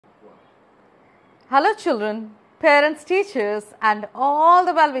Hello children, parents, teachers and all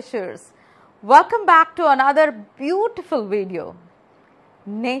the well-wishers. Welcome back to another beautiful video.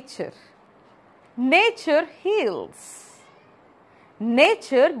 Nature. Nature heals.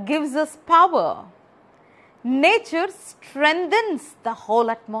 Nature gives us power. Nature strengthens the whole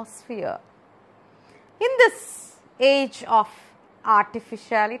atmosphere. In this age of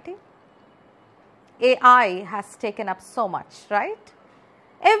artificiality, AI has taken up so much, right?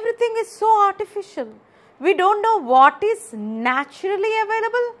 Everything is so artificial. We don't know what is naturally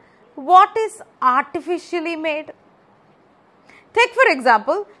available, what is artificially made. Take for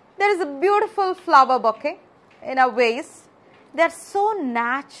example, there is a beautiful flower bouquet in a vase. They are so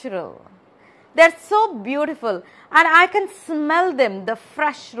natural. They are so beautiful and I can smell them, the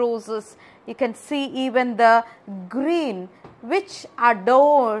fresh roses. You can see even the green which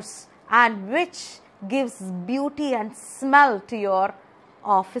adorns and which gives beauty and smell to your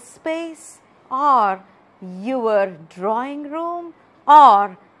office space or your drawing room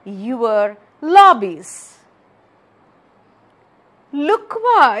or lobbies.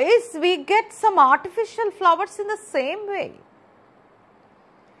 Look-wise, we get some artificial flowers in the same way.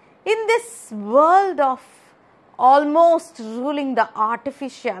 In this world of almost ruling the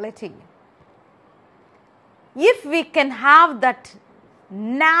artificiality, if we can have that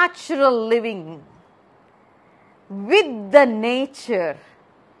natural living with the nature,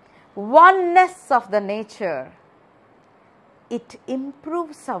 oneness of the nature, it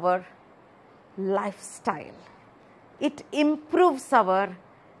improves our lifestyle. It improves our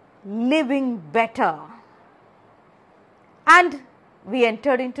living better. And we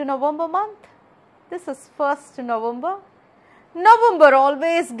entered into November month. This is 1st November. November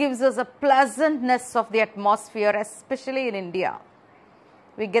always gives us a pleasantness of the atmosphere, especially in India.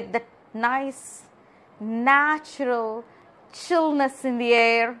 We get that nice, natural chillness in the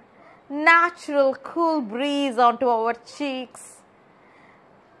air, natural cool breeze onto our cheeks.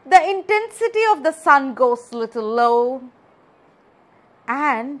 The intensity of the sun goes little low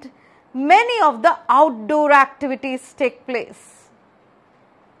and many of the outdoor activities take place.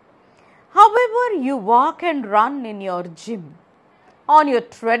 However, you walk and run in your gym, on your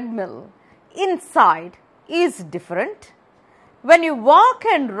treadmill, inside is different. When you walk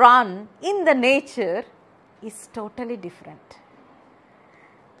and run in the nature is totally different.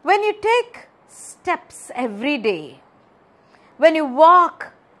 When you take steps every day, when you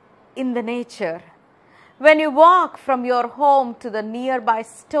walk in the nature, when you walk from your home to the nearby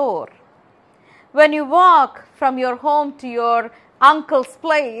store, when you walk from your home to your uncle's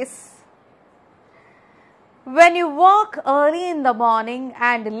place, when you walk early in the morning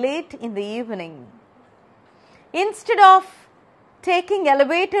and late in the evening, instead of taking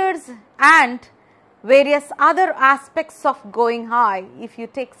elevators and various other aspects of going high, if you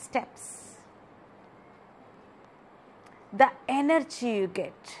take steps, the energy you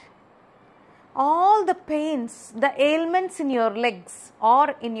get, all the pains, the ailments in your legs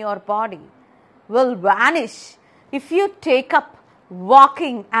or in your body will vanish if you take up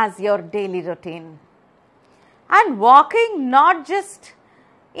walking as your daily routine. And walking not just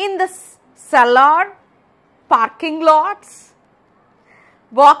in the cellar, parking lots,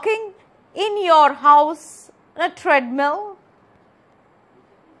 walking in your house on a treadmill,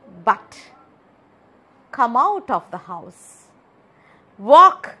 but come out of the house,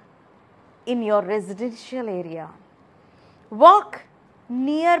 walk in your residential area, walk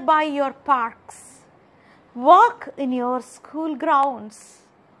nearby your parks, walk in your school grounds.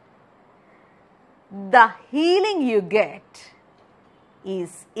 The healing you get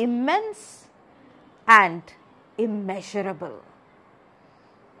is immense and immeasurable.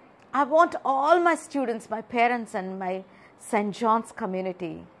 I want all my students, my parents and my St. John's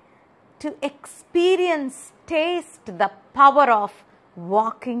community to experience, taste the power of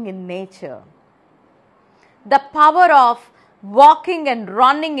walking in nature. The power of walking and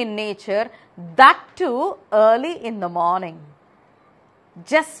running in nature, that too early in the morning.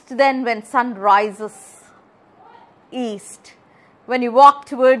 Just then when sun rises east, when you walk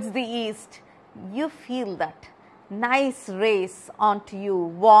towards the east, you feel that nice rays onto you,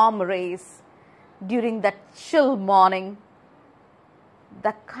 warm rays during that chill morning.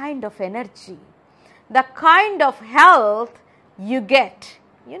 The kind of energy, the kind of health you get,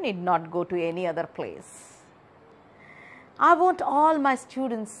 you need not go to any other place. I want all my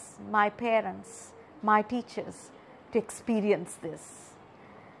students, my parents, my teachers to experience this.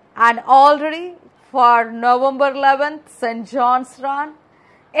 And already for November 11th, St. John's Run,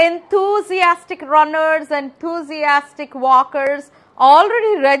 enthusiastic runners, enthusiastic walkers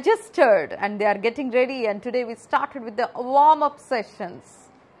already registered and they are getting ready, and today we started with the warm-up sessions.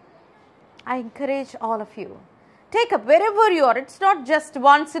 I encourage all of you. Take up wherever you are. It's not just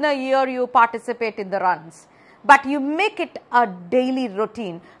once in a year you participate in the runs, but you make it a daily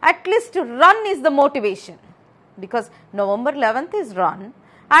routine. At least to run is the motivation, because November 11th is run,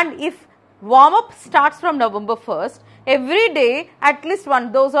 and if warm-up starts from November 1st, every day at least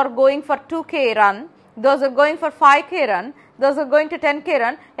one, those are going for 2K run, those are going for 5K run, those are going to 10K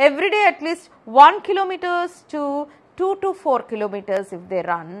run, every day at least 1 kilometers to 2 to 4 kilometers if they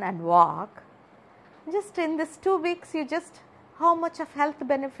run and walk. Just in this 2 weeks, you just, how much of health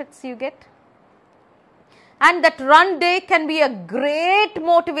benefits you get. And that run day can be a great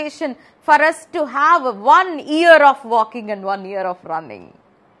motivation for us to have 1 year of walking and 1 year of running.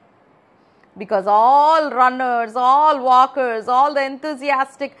 Because all runners, all walkers, all the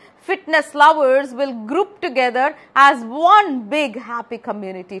enthusiastic fitness lovers will group together as one big happy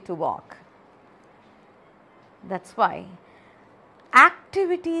community to walk. That's why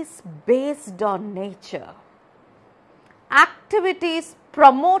activities based on nature, activities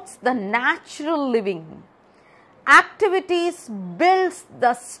promotes the natural living, activities builds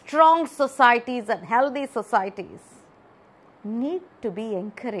the strong societies and healthy societies, need to be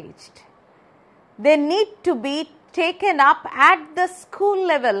encouraged. They need to be taken up at the school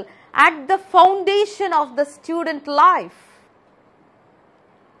level, at the foundation of the student life.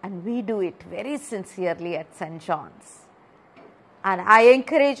 And we do it very sincerely at St. John's. And I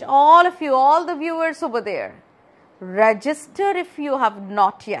encourage all of you, all the viewers over there, register if you have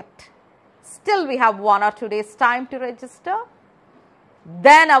not yet. Still we have 1 or 2 days time to register.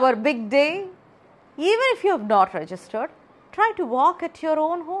 Then our big day. Even if you have not registered, try to walk at your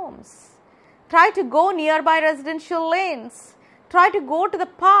own homes. Try to go nearby residential lanes. Try to go to the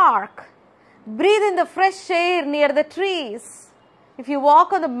park. Breathe in the fresh air near the trees. If you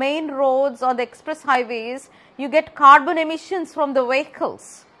walk on the main roads, on the express highways, you get carbon emissions from the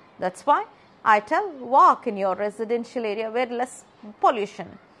vehicles. That's why I tell, walk in your residential area where less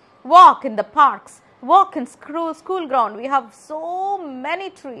pollution. Walk in the parks. Walk in school ground. We have so many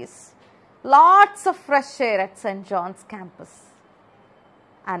trees. Lots of fresh air at St. John's campus.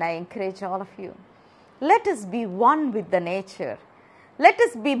 And I encourage all of you, let us be one with the nature. Let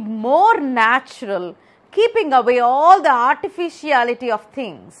us be more natural, keeping away all the artificiality of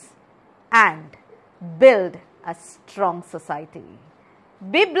things and build a strong society.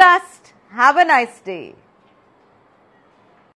 Be blessed. Have a nice day.